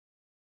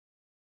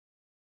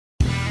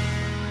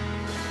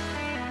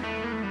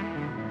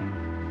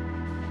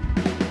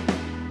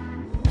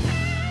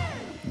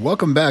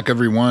Welcome back,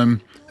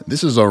 everyone.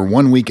 This is our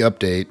 1 week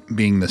update,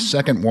 being the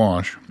second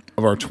wash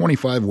of our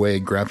 25-way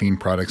graphene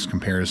products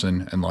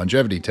comparison and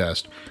longevity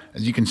test.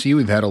 As you can see,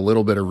 we've had a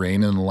little bit of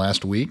rain in the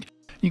last week.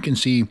 You can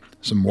see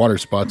some water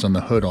spots on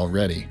the hood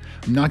already.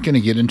 I'm not going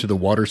to get into the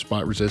water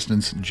spot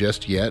resistance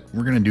just yet.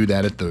 We're going to do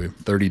that at the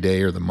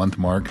 30-day or the month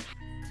mark.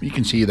 You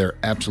can see there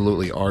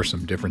absolutely are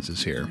some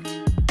differences here.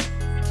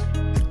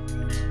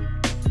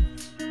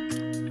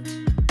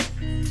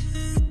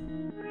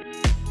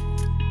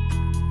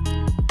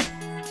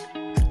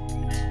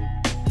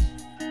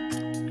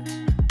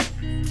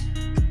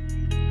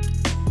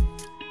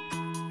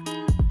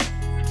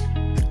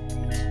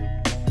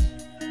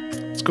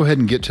 Let's go ahead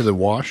and get to the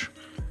wash.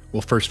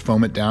 We'll first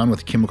foam it down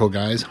with Chemical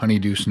Guys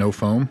Honeydew Snow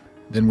Foam.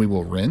 Then we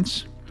will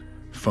rinse,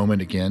 foam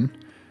it again,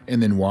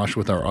 and then wash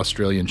with our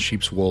Australian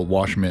sheep's wool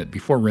wash mitt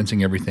before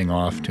rinsing everything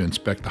off to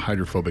inspect the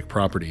hydrophobic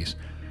properties.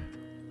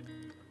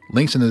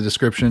 Links in the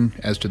description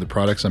as to the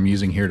products I'm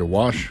using here to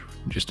wash,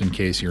 just in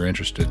case you're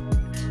interested.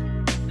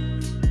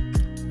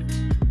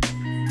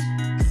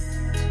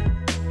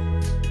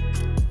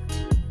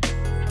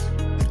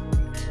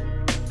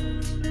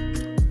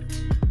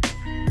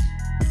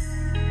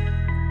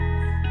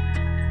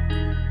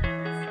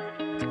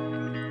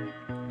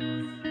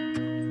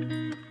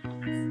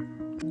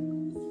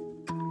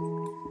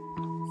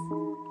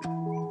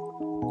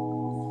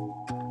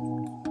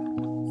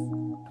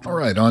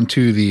 Alright, on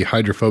to the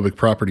hydrophobic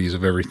properties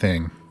of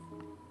everything.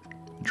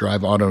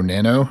 Drive Auto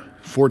Nano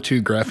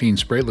 4.2 graphene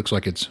spray looks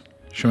like it's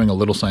showing a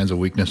little signs of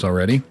weakness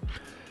already.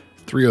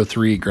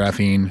 303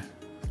 graphene,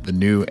 the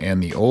new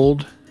and the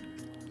old,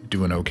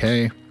 doing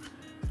okay.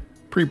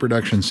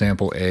 Pre-production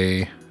sample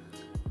A,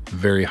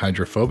 very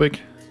hydrophobic.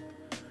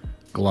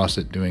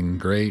 Glossit doing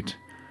great.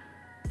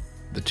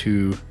 The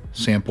two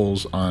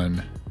samples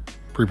on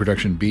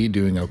pre-production B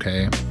doing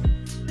okay.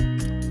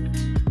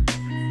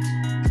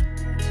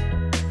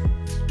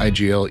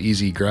 IGL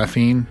Easy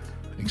Graphene,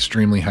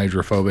 extremely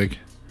hydrophobic.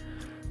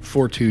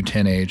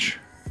 4210H,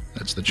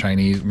 that's the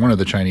Chinese, one of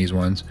the Chinese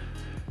ones.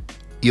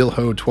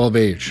 Ilho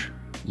 12H,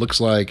 looks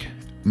like,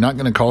 not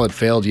going to call it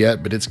failed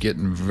yet, but it's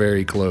getting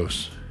very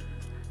close.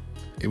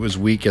 It was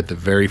weak at the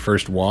very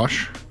first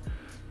wash.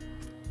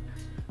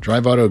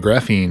 Drive Auto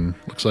Graphene,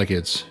 looks like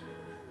it's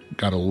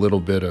got a little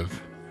bit of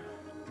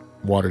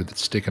water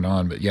that's sticking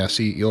on, but yeah,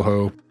 see,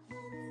 Ilho,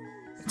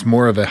 it's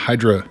more of a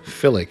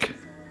hydrophilic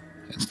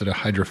instead of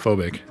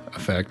hydrophobic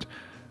effect.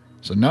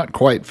 So not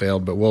quite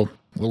failed, but we'll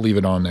leave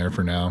it on there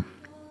for now.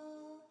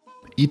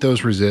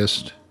 Ethos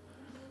Resist,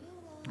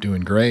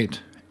 doing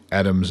great.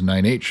 Adams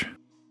 9H,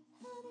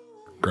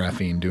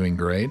 graphene doing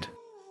great.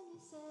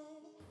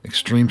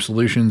 Extreme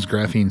Solutions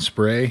Graphene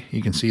Spray,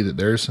 you can see that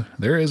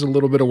there is a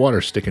little bit of water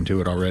sticking to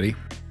it already.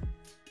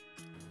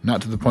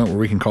 Not to the point where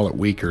we can call it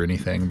weak or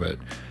anything, but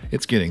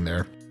it's getting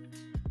there.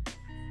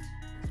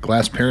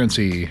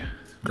 Glassparency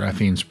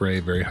Graphene Spray,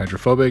 very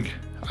hydrophobic.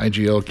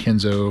 IGL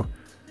Kenzo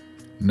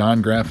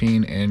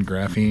non-graphene and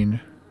graphene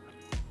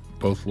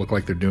both look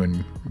like they're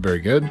doing very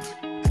good.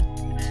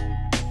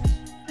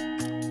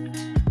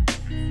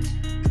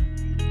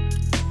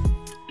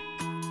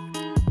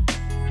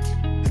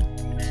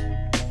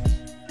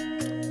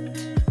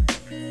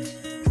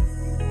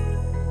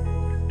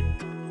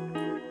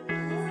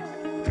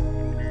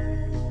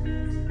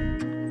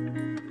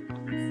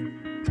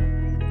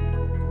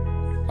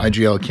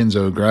 IGL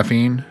Kenzo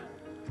graphene,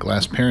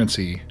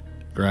 Glassparency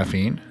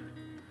graphene,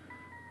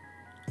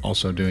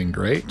 also doing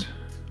great.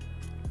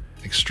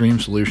 Extreme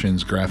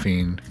Solutions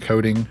graphene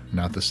coating,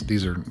 not this,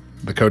 these are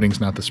the coatings,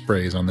 not the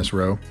sprays on this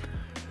row.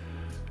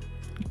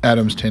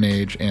 Adams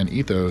 10H and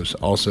Ethos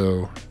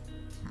also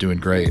doing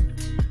great.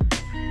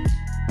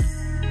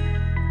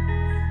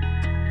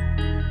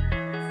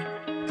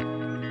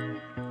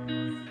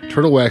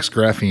 Turtle Wax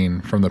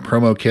graphene from the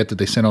promo kit that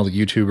they sent all the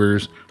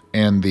YouTubers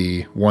and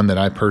the one that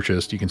I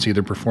purchased, you can see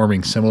they're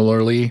performing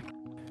similarly.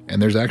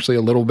 And there's actually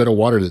a little bit of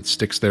water that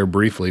sticks there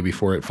briefly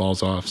before it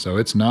falls off. So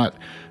it's not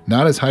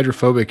as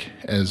hydrophobic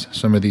as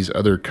some of these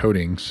other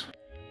coatings.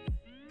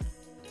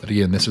 But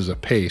again, this is a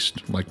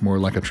paste, more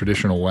like a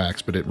traditional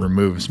wax, but it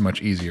removes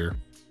much easier.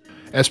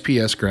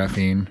 SPS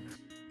graphene,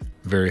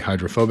 very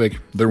hydrophobic.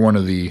 They're one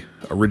of the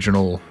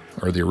original,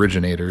 or the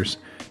originators,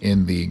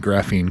 in the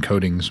graphene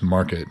coatings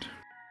market.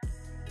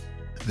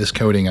 This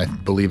coating, I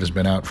believe, has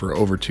been out for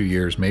over 2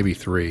 years, maybe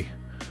 3.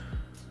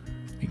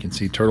 You can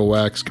see Turtle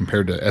Wax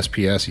compared to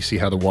SPS, you see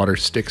how the water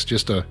sticks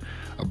just a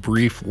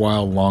brief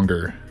while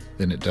longer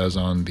than it does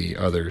on the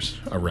others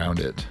around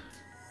it.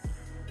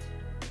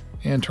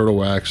 And Turtle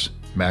Wax,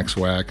 Max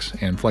Wax,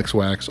 and Flex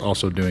Wax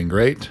also doing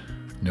great.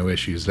 No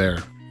issues there.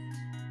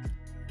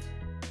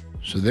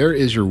 So there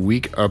is your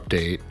week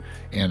update,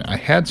 and I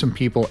had some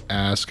people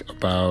ask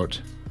about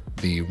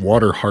the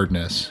water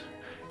hardness.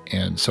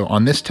 And so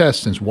on this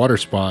test, since water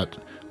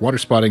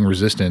spotting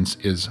resistance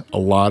is a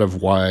lot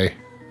of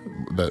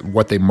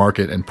what they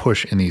market and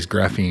push in these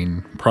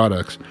graphene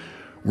products,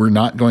 we're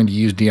not going to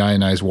use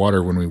deionized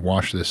water when we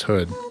wash this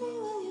hood.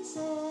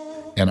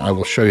 And I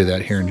will show you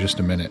that here in just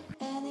a minute.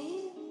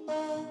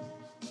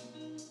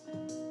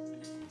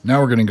 Now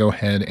we're going to go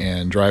ahead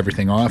and dry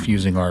everything off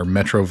using our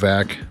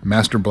Metrovac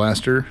Master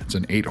Blaster. It's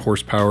an 8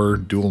 horsepower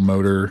dual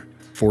motor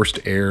forced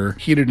air,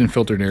 heated and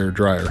filtered air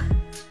dryer.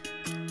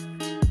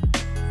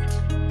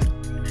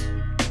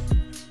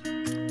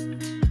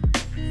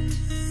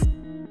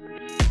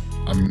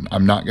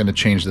 I'm not going to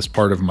change this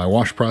part of my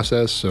wash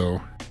process,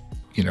 so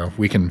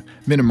we can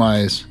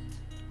minimize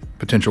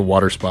potential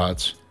water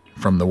spots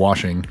from the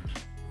washing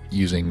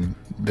using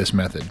this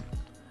method.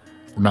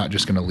 We're not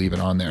just going to leave it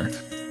on there.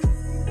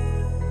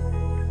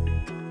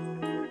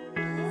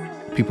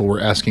 People were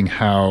asking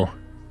how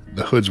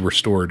the hoods were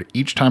stored.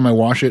 Each time I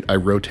wash it, I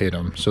rotate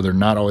them, so they're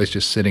not always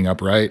just sitting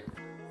upright.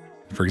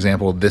 For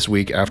example, this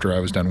week after I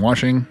was done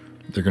washing,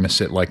 they're going to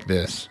sit like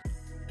this.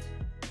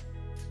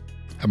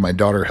 I have my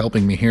daughter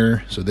helping me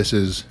here, so this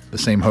is the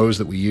same hose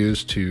that we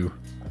use to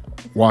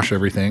wash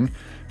everything.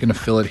 I'm going to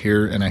fill it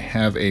here, and I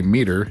have a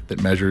meter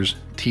that measures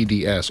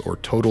TDS, or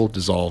total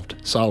dissolved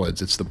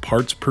solids. It's the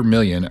parts per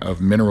million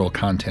of mineral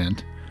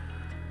content.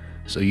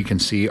 So you can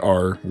see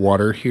our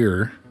water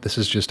here. This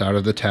is just out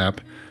of the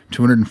tap,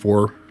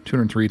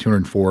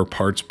 204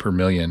 parts per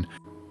million.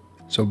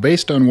 So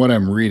based on what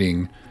I'm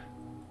reading,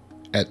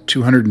 at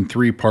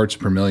 203 parts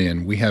per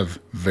million, we have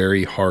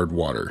very hard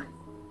water.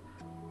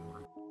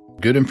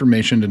 Good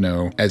information to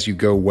know as you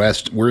go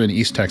west. We're in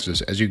East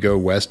Texas. As you go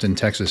west in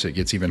Texas, it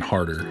gets even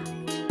harder.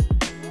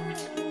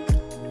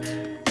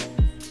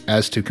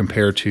 As to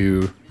compare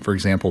to, for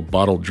example,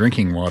 bottled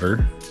drinking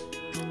water,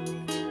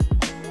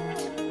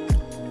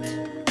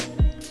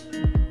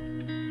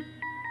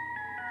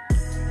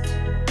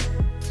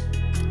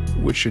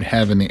 which should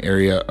have in the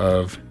area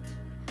of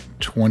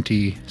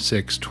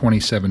 26,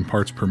 27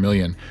 parts per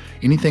million.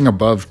 Anything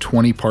above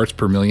 20 parts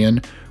per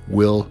million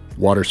will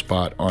water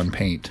spot on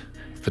paint.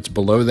 If it's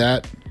below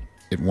that,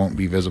 it won't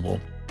be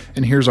visible.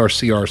 And here's our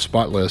CR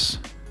spotless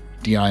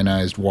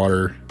deionized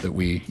water that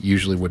we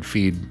usually would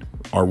feed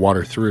our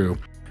water through,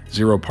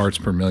 0 parts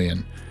per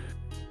million.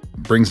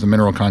 Brings the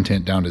mineral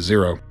content down to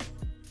 0.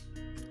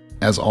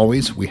 As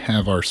always, we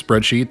have our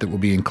spreadsheet that will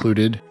be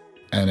included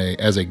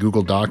as a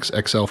Google Docs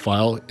Excel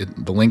file.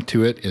 The link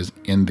to it is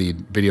in the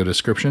video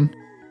description,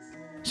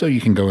 so you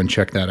can go and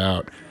check that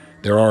out.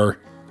 There are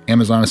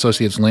Amazon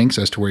Associates links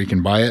as to where you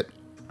can buy it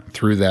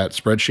through that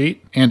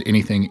spreadsheet, and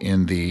anything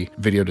in the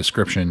video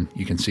description,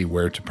 you can see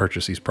where to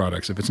purchase these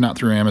products. If it's not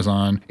through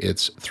Amazon,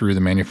 it's through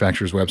the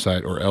manufacturer's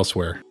website or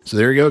elsewhere. So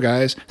there you go,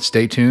 guys.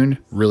 Stay tuned.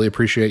 Really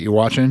appreciate you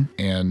watching,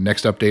 and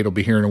next update will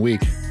be here in a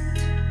week.